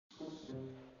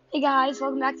Hey guys,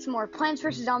 welcome back to more Plants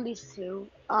vs. Zombies 2.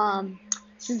 So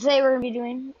today we're gonna be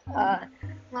doing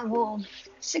level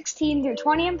 16 through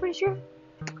 20, I'm pretty sure.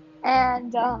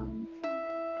 And also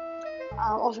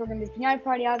we're gonna do the pinyata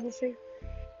party, obviously.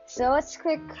 So let's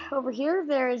click over here.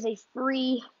 There is a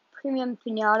free premium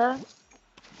pinyata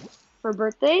for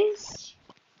birthdays.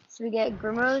 So we get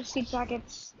Grimrose seed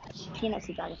packets, peanut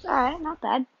seed packets. Alright, not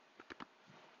bad.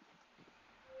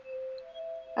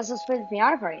 Let's play the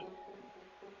pinyata party.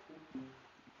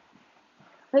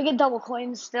 We get double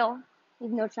coins still,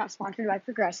 even though it's not sponsored by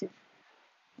Progressive.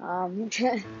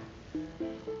 Alright.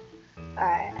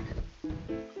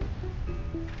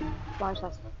 Launch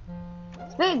test.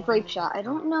 It's a big grape shot. I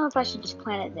don't know if I should just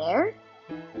plant it there.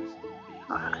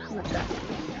 I'm not sure.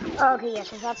 Oh, okay, yeah,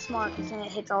 because that's smart, because then it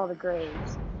hits all the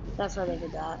graves. That's why they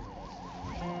did that.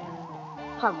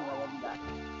 Probably why they did that.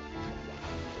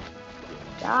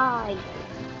 Die!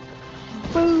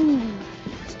 Boom!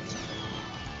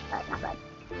 Alright, not bad.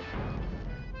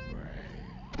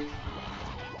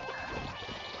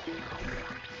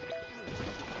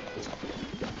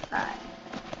 Alright.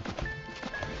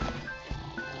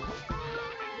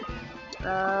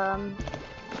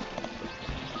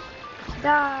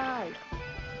 Die!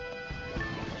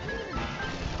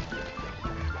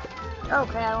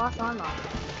 Okay, I lost armor.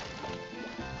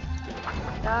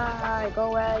 Die!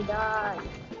 Go away! Die!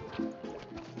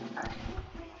 Alright.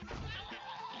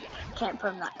 Can't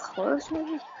put them that close,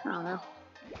 maybe? I don't know.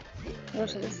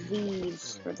 There's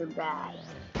these for the bad.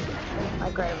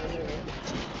 Like right over here.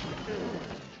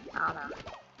 I don't know.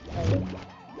 Maybe.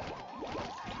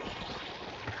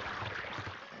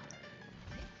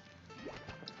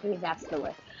 Maybe that's the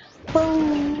way.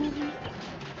 Boom!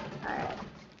 Alright.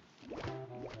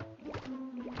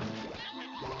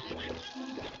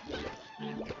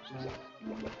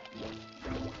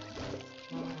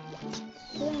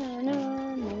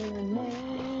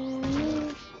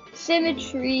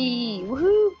 Symmetry!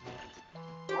 Woohoo!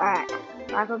 Alright.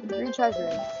 Back open 3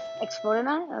 treasures. Exploded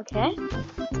on it? Okay.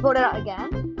 Exploded out again.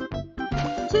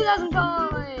 2,000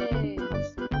 coins!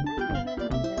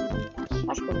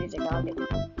 That's cool music, I like it.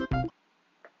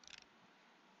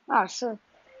 Oh, so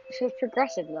it's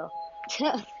progressive though.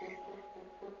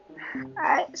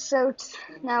 Alright, so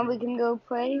now we can go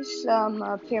play some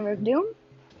Pyramid of Doom.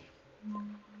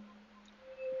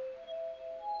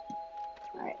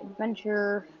 Alright,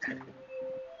 adventure.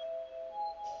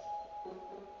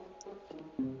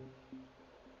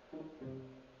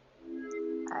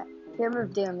 Alright, Pyramid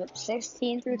of Doom. Yep,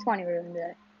 16 through 20 we're doing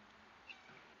today.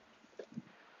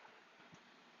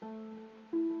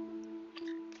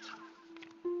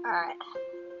 Alright,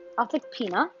 I'll take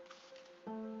Peanut.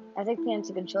 I think Peanut's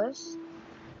a good choice.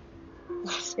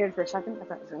 Scared for a second, I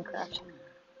thought it was gonna crash.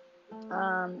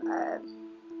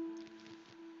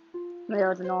 Maybe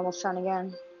with the normal sun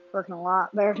again. Working a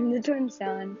lot better than the twin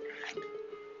sun.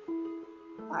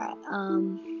 Alright,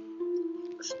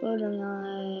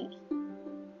 Explosionite.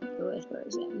 Where is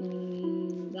it?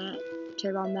 That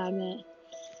Turbo Magnet,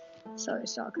 Solar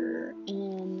Stalker,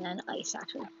 and then Ice,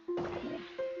 actually. Yeah.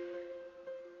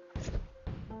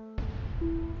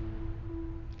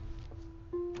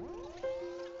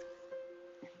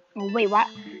 Oh, wait, what?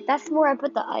 That's where I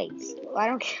put the ice. Well, I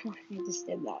don't care why I just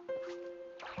did that.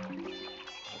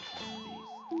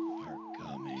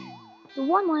 The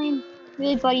one lane.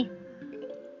 Really, buddy.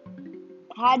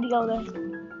 Had to go there.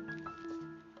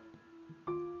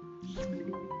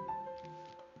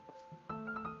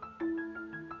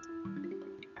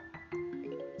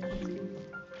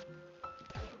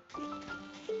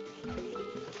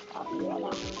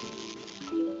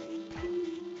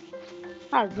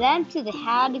 Oh, them two, they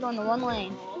had to go in the one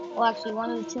lane. Well, actually, one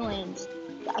of the 2 lanes.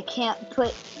 I can't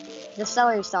put the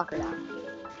celery stalker down.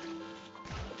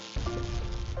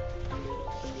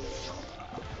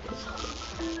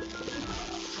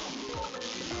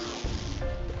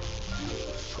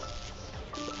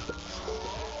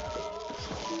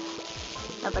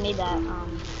 Nope, I need that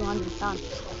 200 stone.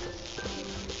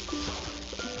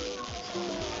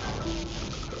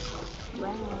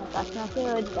 Well, that's not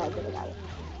good. Got it.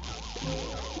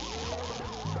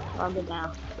 All good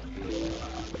now.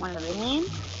 One of the lane.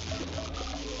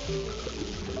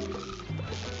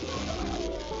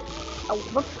 Oh,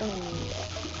 whoops.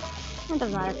 It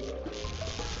doesn't matter.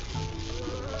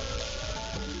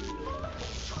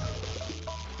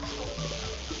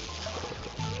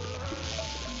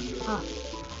 Huh.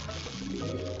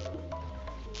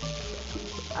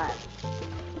 Alright.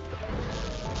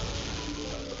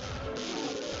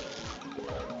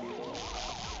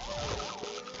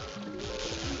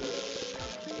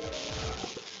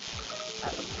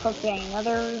 Getting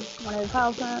another one of the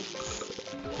power plants.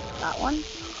 That one.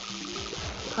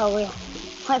 Probably.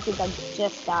 I think I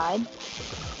just died.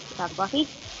 That's lucky.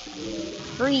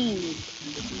 Freeze.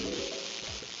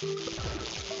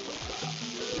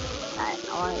 Alright,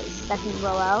 I want a second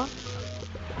row out.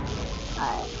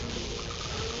 Alright.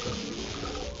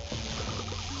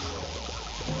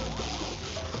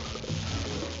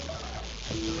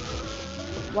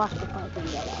 Watch the point thing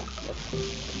get out.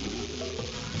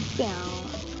 Down.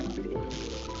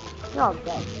 You're all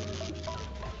dead.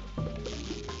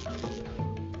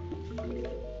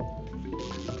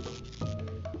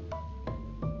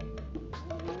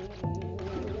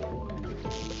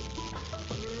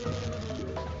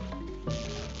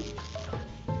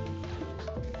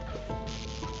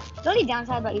 The only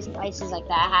downside about using ice is like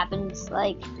that happens.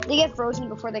 Like, they get frozen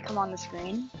before they come on the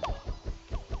screen.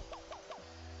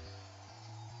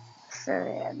 So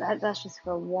yeah, that's just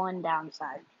for one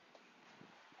downside.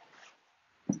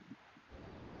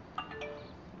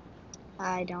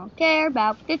 I don't care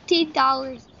about $15.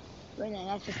 But no,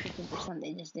 that's just 15%.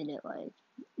 They just did it like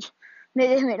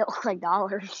they made it look like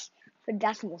dollars for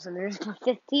decimals, so there's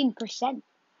 15%.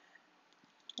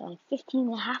 Like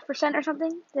 15.5% or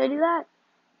something. Did I do that?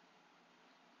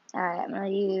 Alright, I'm gonna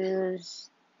use.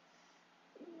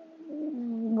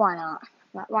 Why not?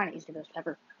 Why not use the ghost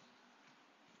pepper?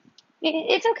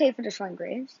 It's okay for destroying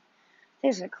graves.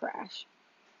 There's a crash.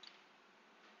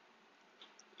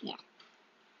 Yeah.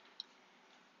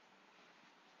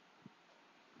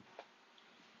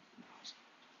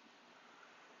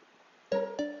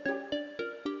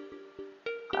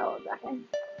 Go back in.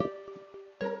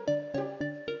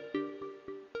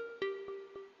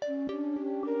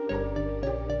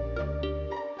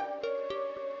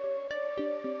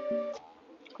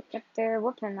 Quick up there.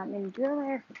 Whoops, I'm not meaning to go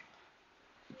there.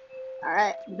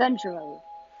 Alright, adventure mode.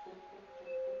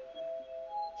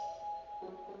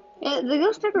 Yeah, the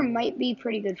ghost pepper might be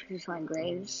pretty good for destroying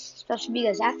graves, especially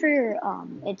because after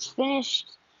it's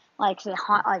finished, like say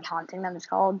haunting them, it's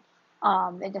called.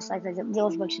 It just like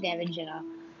deals a bunch of damage in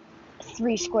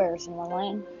 3 squares in one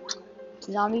lane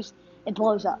to zombies. It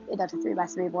blows up. It does a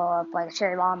 3x3 blow up like a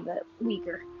cherry bomb, but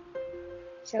weaker.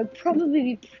 So it'd probably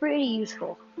be pretty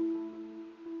useful.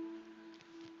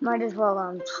 Might as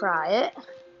well try it.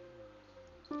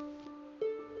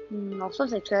 Also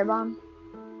take cherry bomb.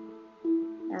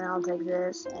 And I'll take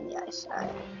this and the ice.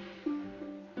 Alright.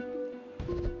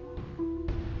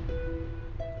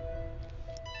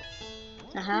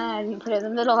 I didn't put it in the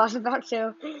middle, I was about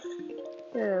to.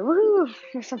 Woohoo!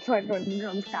 There's some sort of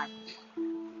drum time.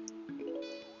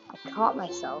 I caught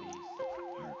myself.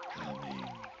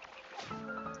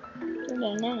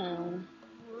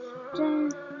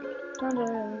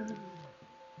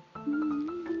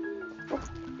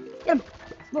 Yep.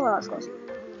 Oh, that was close.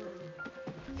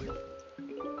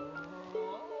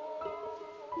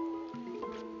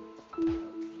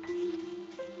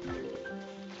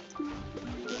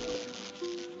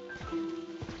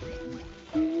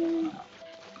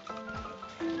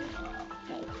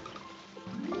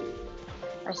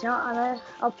 So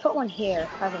I'll put one here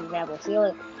as an example. See,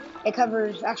 it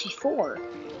covers actually 4,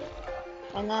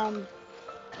 and then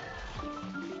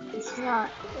it's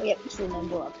not. Yep, it's the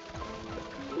number up.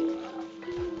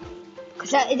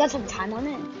 Cause it does have a time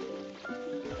limit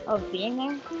of being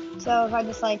there. So if I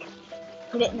just like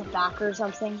put it in the back or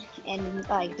something and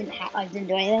didn't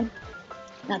do anything,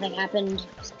 nothing happened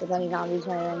with any zombies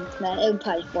or anything, then it would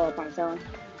probably blow up on its own.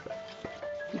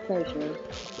 I'm pretty sure.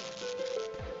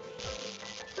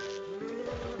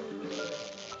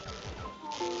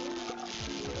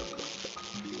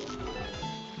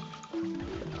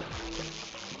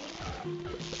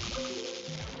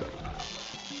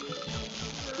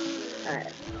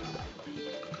 Alright.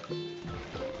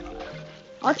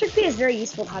 Electric Bee is very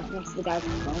useful to have next to the guy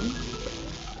from phone.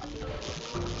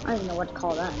 I don't even know what to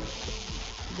call them.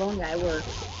 Bone guy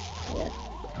works. Yeah.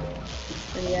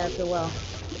 But yeah, so well.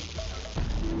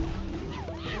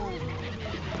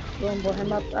 Boom, blow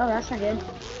him up. Oh, that's not good.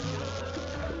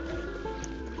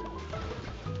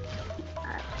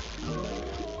 Alright.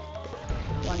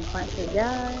 1 point for the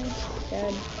guy.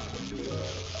 Dead.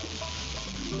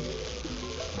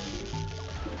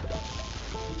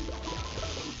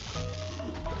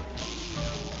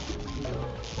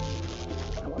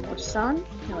 One more sun.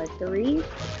 Another 3.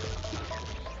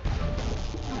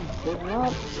 Blow him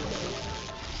up.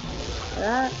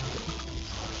 That.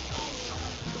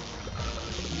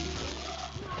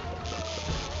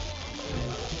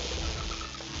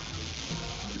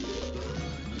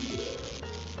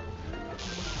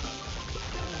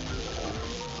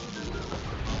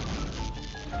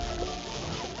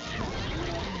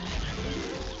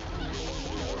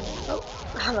 Oh,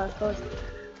 that was close.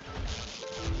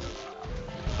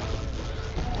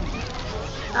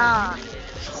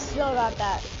 Still got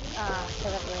that.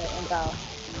 Still got the info.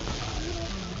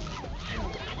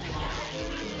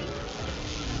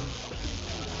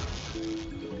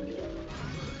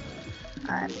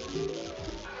 Alright.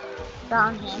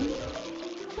 Found him.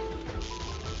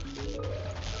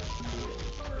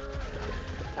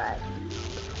 Alright.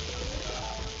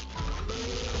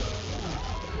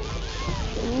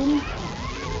 Boom.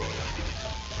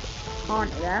 On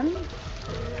them.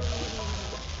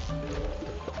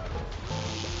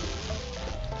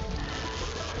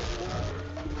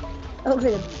 Looks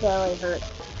like it barely hurt.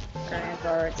 Turning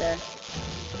forward there.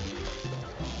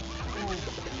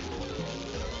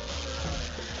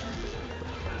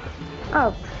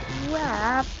 Oh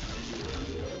crap.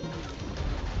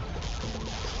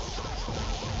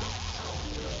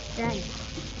 Dang.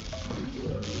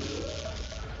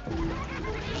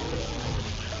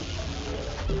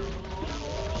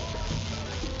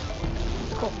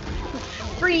 Cool.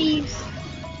 Freeze.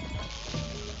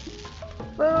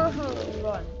 Whoa.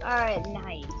 Alright,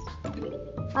 nice.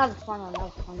 That was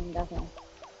fun, definitely.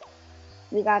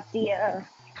 We got the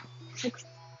 6th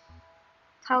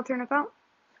tile turnabout.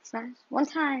 That's nice. One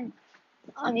time,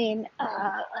 like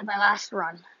my last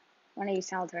run, when I used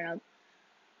tile turnip,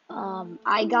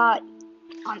 I got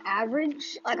on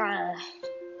average like a.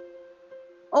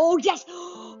 Oh yes,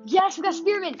 yes, we got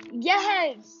spearmint.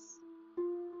 Yes.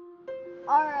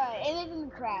 All right, and it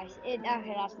didn't crash. Okay,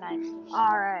 that's nice.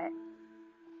 All right.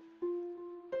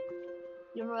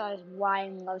 You realize why I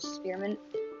love spearmint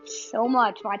so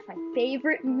much? Why it's my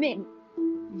favorite mint.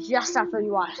 Just after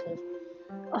you watch this.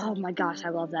 Oh my gosh, I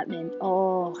love that mint.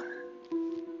 Oh,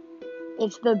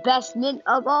 it's the best mint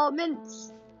of all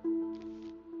mints.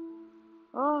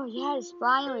 Oh yes,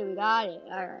 finally we got it.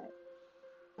 All right.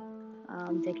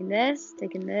 Taking this,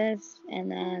 and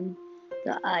then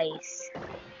the ice.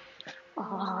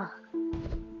 Oh.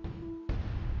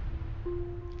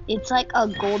 It's like a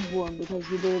gold worm because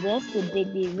you do this to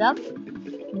dig these up.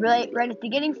 Right at the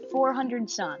beginning, 400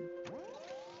 sun.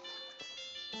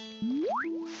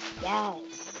 Yes.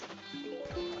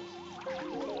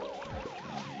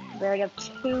 We already have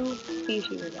 2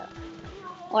 species of that.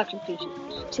 Electric species.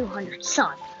 200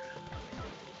 sun.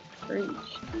 For each.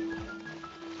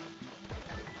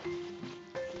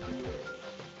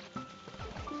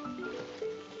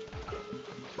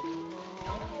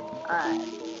 Alright.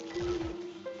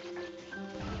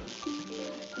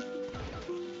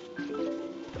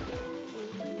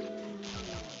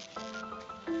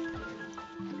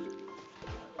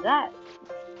 That.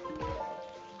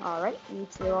 Alright,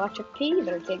 need the electric pea. You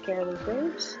better take care of those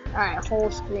birds. Alright, whole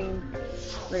screen.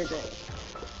 Very good.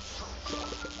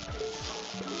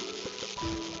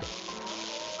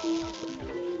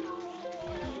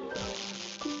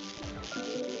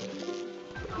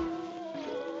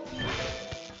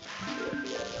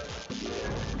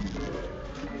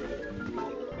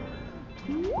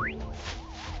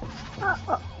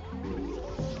 Oh.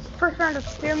 First round of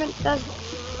experiment does.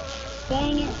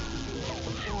 Dang it.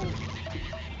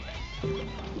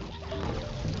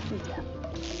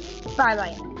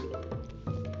 Bye.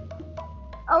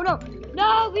 Oh no!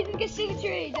 No! We didn't get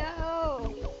symmetry!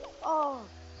 No! Oh!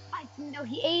 I didn't know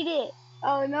he ate it!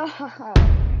 Oh no!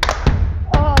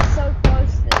 Oh, so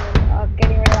close to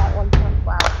getting rid of that 1 point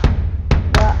flower.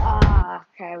 But,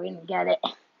 okay, we didn't get it.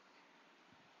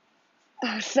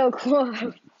 Oh, so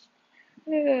close.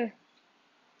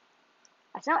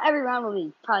 That's not every round will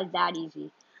be probably that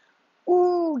easy.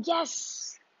 Ooh,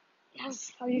 yes!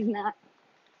 Yes, I'm using that.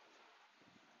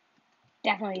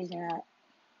 Definitely using that.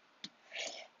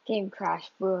 Game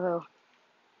crash. Woohoo.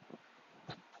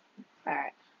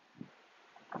 Alright.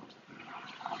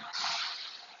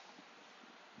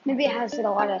 Maybe it has a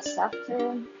lot of stuff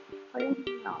to put in?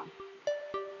 No.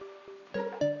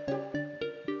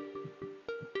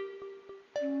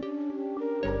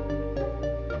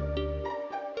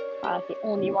 Probably like the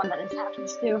only one that this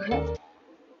happens to.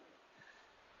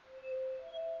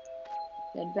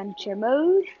 Adventure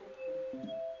mode.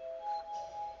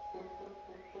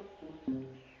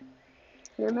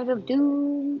 Pyramid of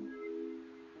Doom.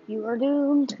 You are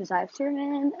doomed because I have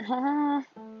Pyramid. Alright.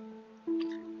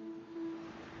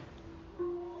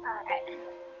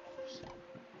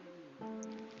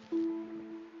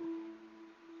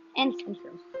 And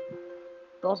Central.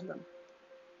 Both of them.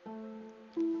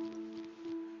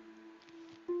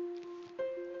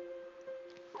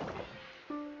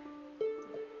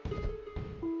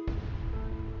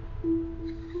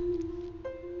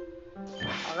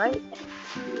 Alright.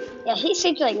 Yeah, he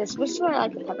stages like this. Which is why I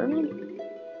like the peppermint.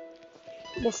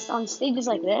 This on stages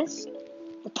like this,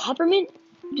 the peppermint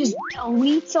just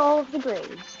deletes all of the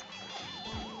graves.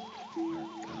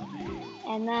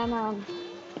 And then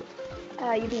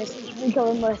you can just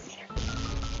kill them with.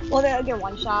 Well, they'll get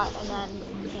one shot, and then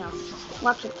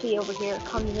electric key over here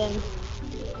comes in,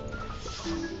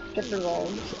 gets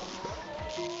rerolled,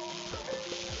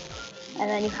 and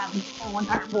then you have one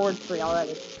entire board free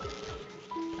already.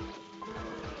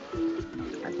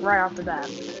 That's right off the bat.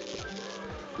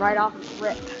 Right off the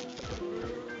rip.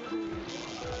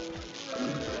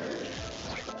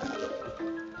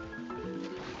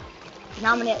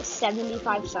 Now I'm gonna get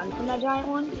 75 sun from that giant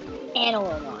one, and a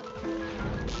little more.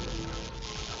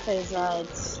 Because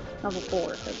it's level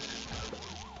 4, so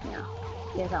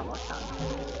get that more sun.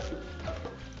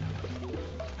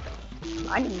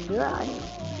 I didn't do that, I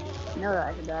didn't know that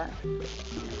I did that.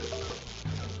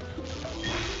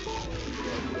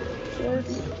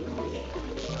 Cheers.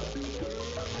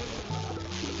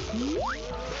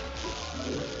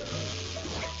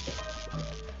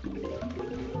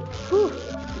 Whew.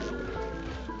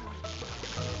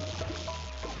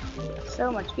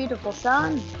 So much beautiful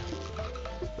sun.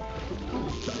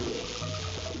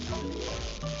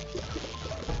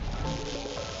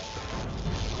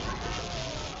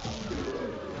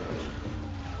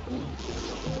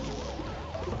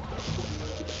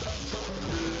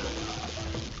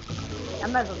 I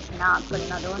might as well just not put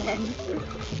another one in.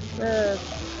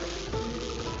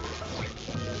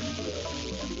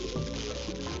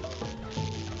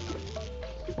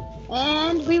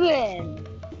 And we win!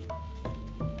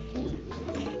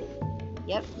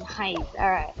 Yep, nice.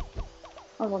 Alright.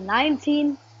 Level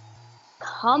 19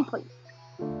 complete.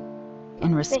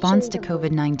 In response to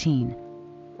COVID-19,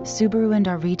 Subaru and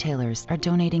our retailers are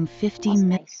donating 50 million.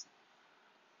 Nice.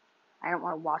 I don't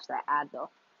want to watch that ad though.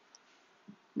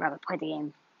 I'd rather play the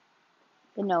game.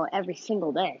 But no, every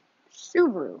single day,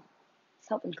 Subaru is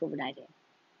helping COVID-19,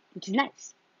 which is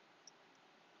nice.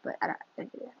 But I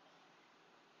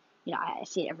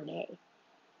see it every day.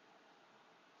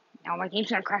 Now my game's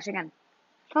gonna crash again.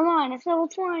 Come on, it's level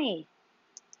 20.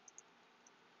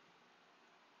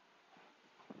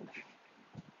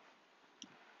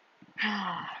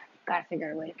 Gotta figure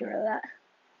out a way to get rid of that.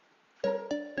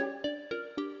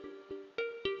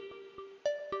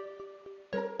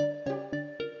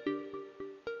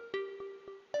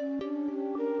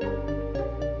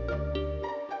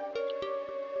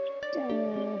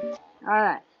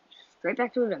 Alright, straight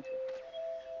back to adventure.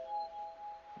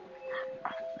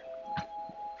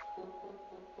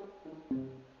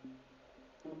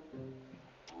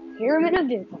 Pyramid of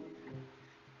Doom.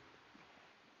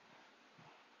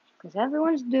 Because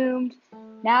everyone's doomed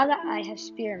now that I have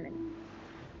Spearman.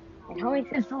 And homing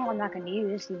pistol I'm not going to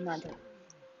use, even though I do.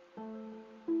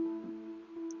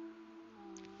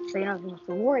 So you don't have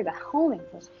to worry about homing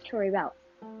pistol, you have to worry about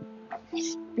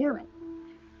Spearman.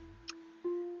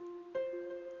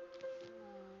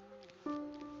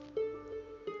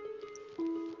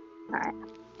 Alright.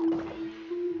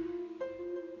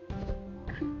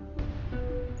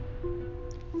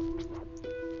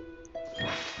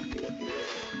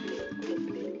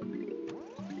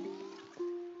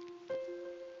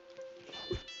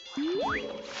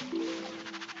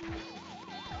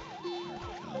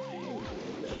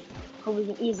 Hope we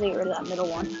can easily get rid of that middle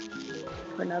one.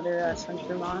 Put another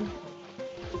Sunstream on.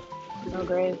 No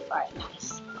grave. Alright,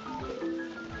 nice.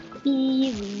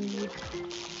 Easy.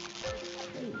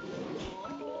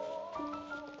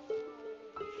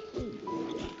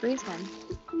 Freeze him.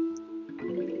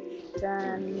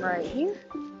 Then right here.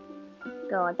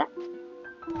 Go like that.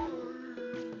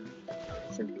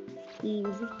 So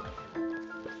easy.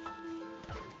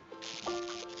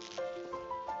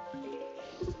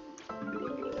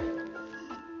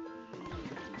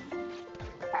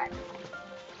 Alright.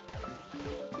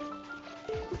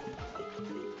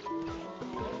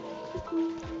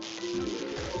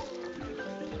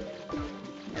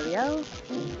 There we go.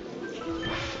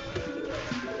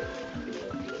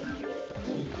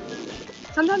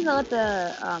 Sometimes I let the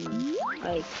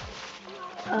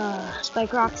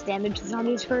spike rocks damage the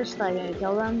zombies first, like I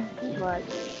kill them, but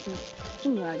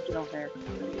you don't care.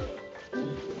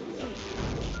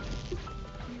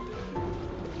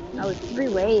 Oh, 3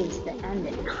 waves to end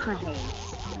it.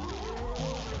 Nice.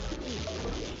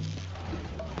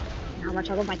 How much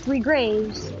I love my 3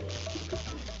 graves.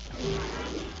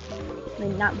 I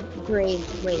mean, not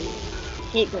graves, waves.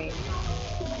 Hit graves.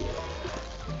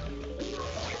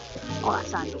 Oh, that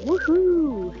sounds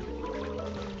woohoo!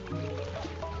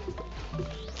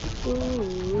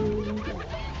 Ooh.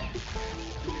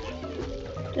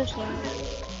 Just one.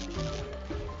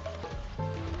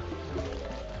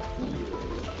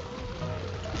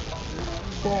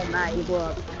 Boom, now you blow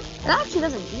up. It actually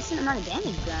does a decent amount of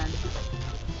damage then.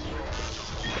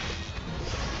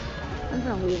 I'm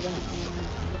gonna leave them.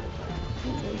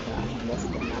 This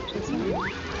is actually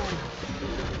something.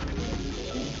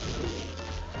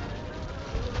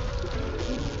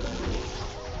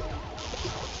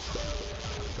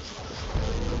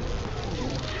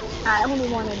 I only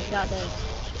wanted to got this.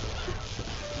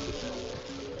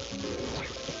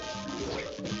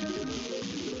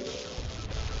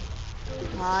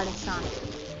 Ah, the sun.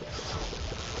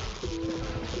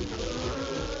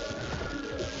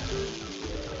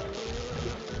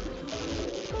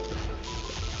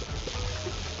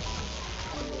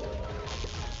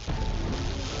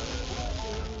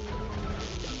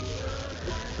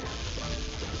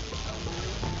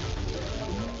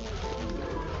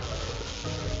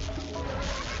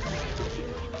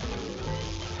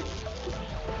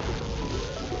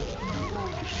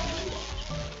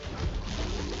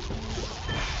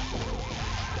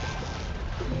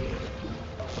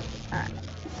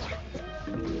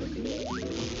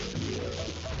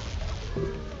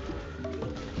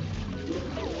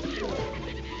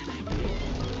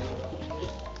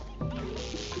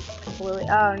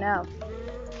 Oh no.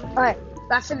 Alright,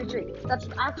 that's symmetry. That's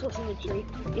actual symmetry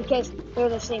because they're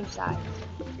the same size.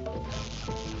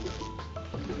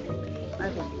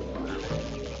 Okay.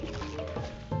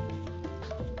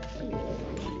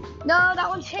 No, that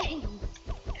one changed.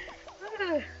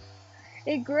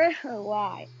 It grew.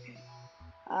 Why?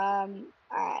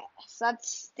 Alright. So that's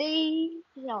stage,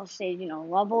 I'll say,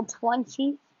 level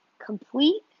 20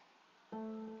 complete.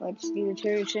 Let's do the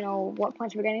traditional what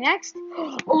punch we're getting next.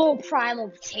 Oh, primal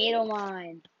potato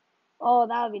mine. Oh,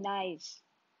 that would be nice.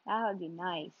 That would be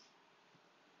nice.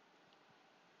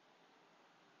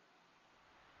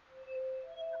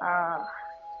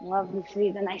 Love to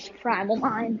see the nice primal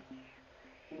mine.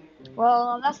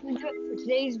 Well, that's gonna do it for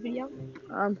today's video.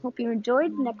 Hope you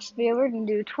enjoyed. Next video we're gonna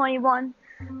do 21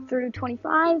 through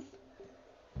 25.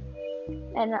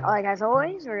 And like as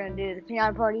always, we're gonna do the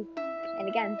pinyata party. And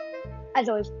again, as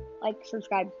always, like,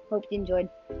 subscribe. Hope you enjoyed.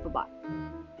 Bye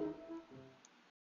bye.